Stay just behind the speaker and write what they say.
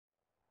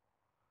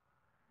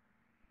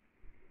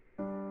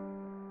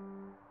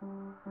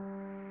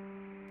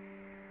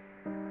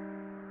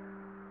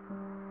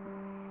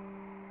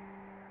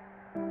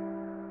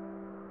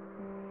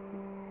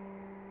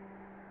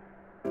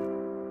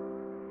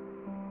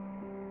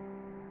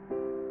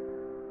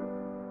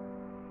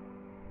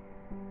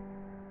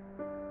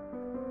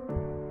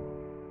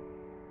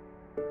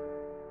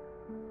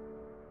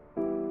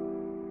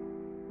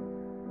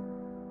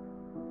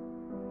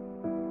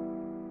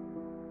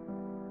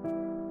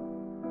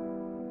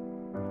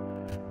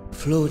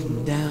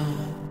floating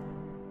down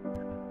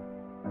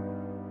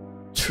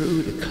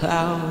through the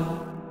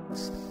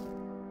clouds.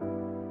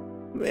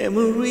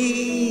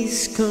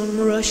 Memories come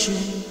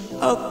rushing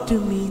up to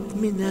meet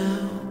me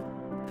now,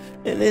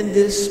 and in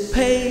this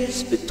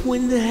space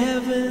between the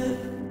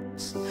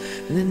heavens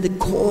and in the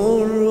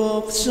corner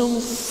of some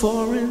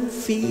foreign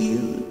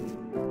field,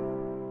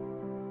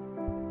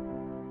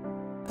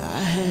 I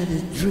had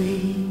a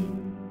dream.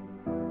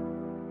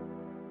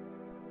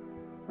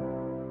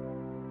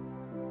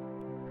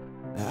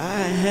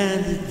 I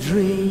had a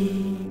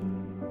dream.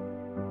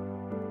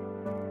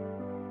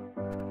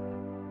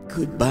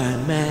 Goodbye,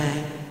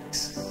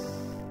 Max.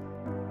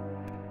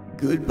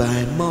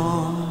 Goodbye,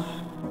 Ma.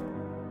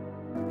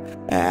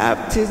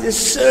 After the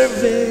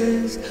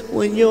service,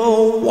 when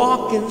you're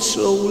walking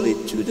slowly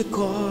to the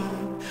car,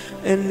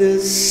 and the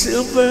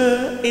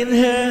silver in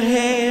her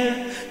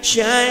hair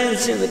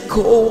shines in the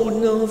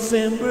cold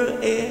November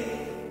air,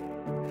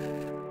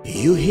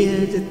 you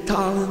hear the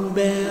tolling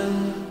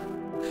bell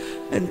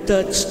and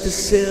touch the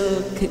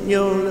silk in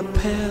your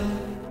lapel.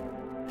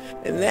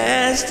 And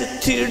as the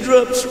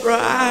teardrops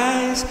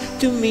rise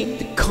to meet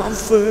the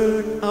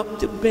comfort of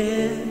the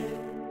bed,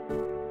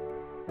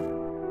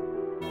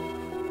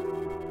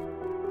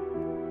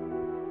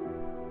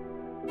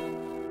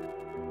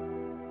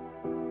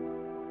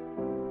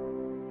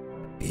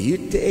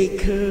 you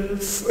take her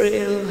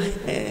frail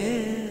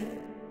hand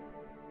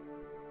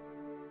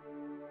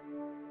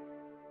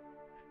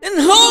and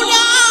hold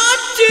on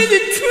to the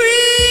tree.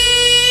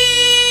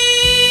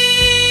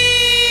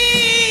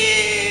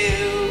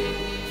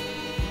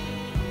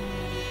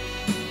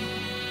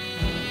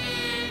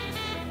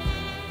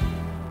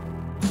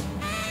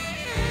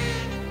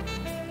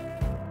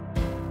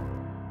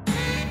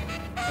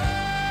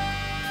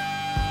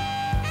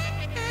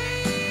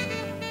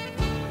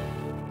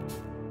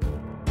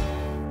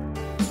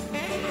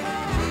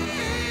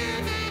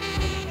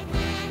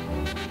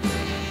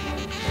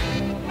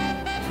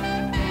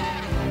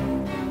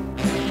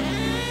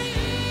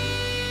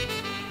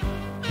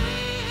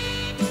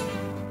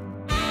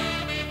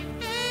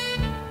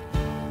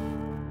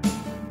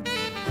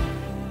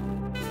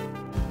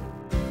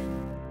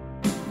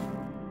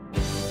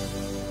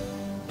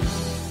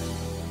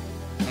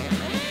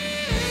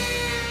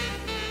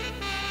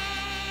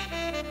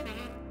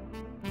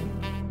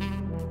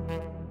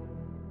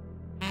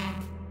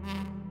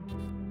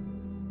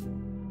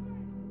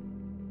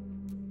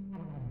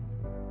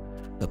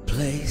 A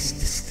place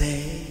to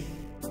stay,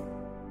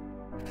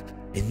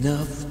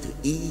 enough to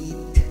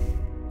eat,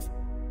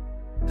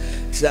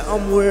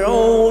 somewhere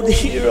old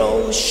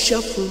heroes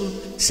shuffle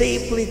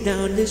safely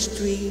down the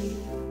street,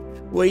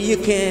 where you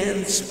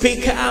can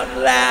speak out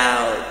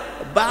loud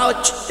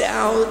about your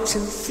doubts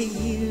and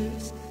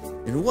fears.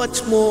 And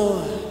what's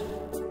more,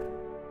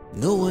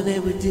 no one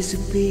ever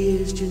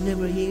disappears. You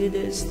never hear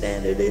their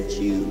standard at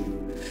you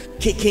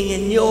kicking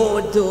in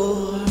your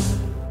door.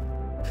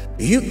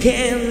 You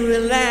can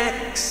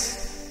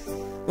relax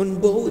on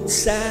both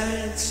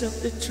sides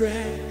of the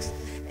tracks,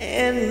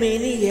 and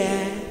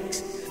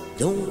maniacs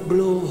don't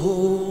blow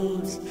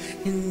holes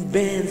in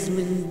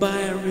bandsmen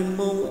by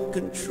remote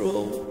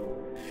control.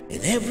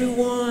 And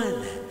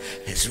everyone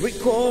has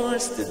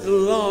recourse to the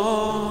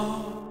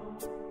law,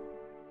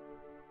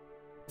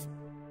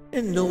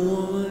 and no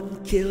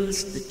one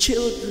kills the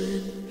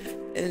children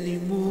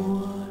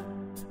anymore.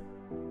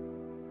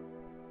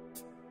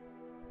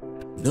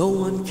 No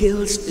one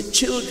kills the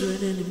children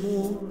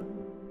anymore.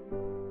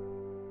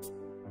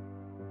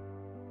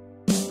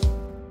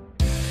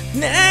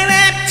 Night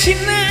after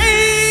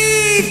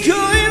night,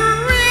 going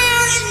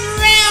round and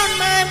round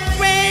my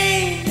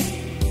brain.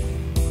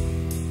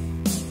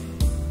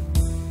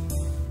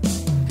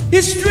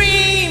 This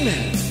dream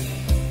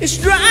is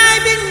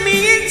driving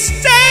me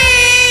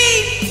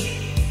insane.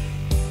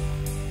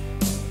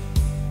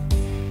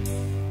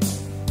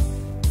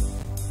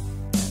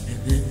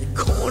 And in the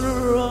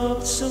corner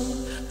of some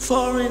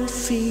foreign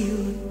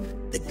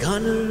field, the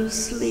gunner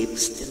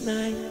sleeps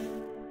tonight.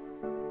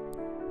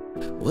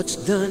 What's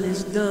done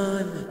is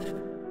done.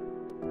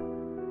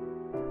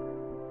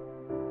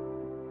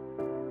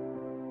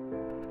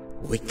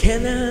 We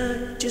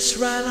cannot just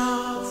write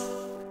off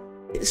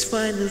his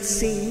final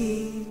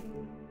scene.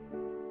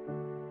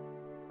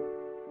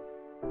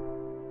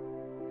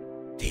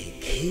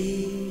 Take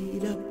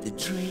heed of the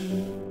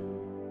dream.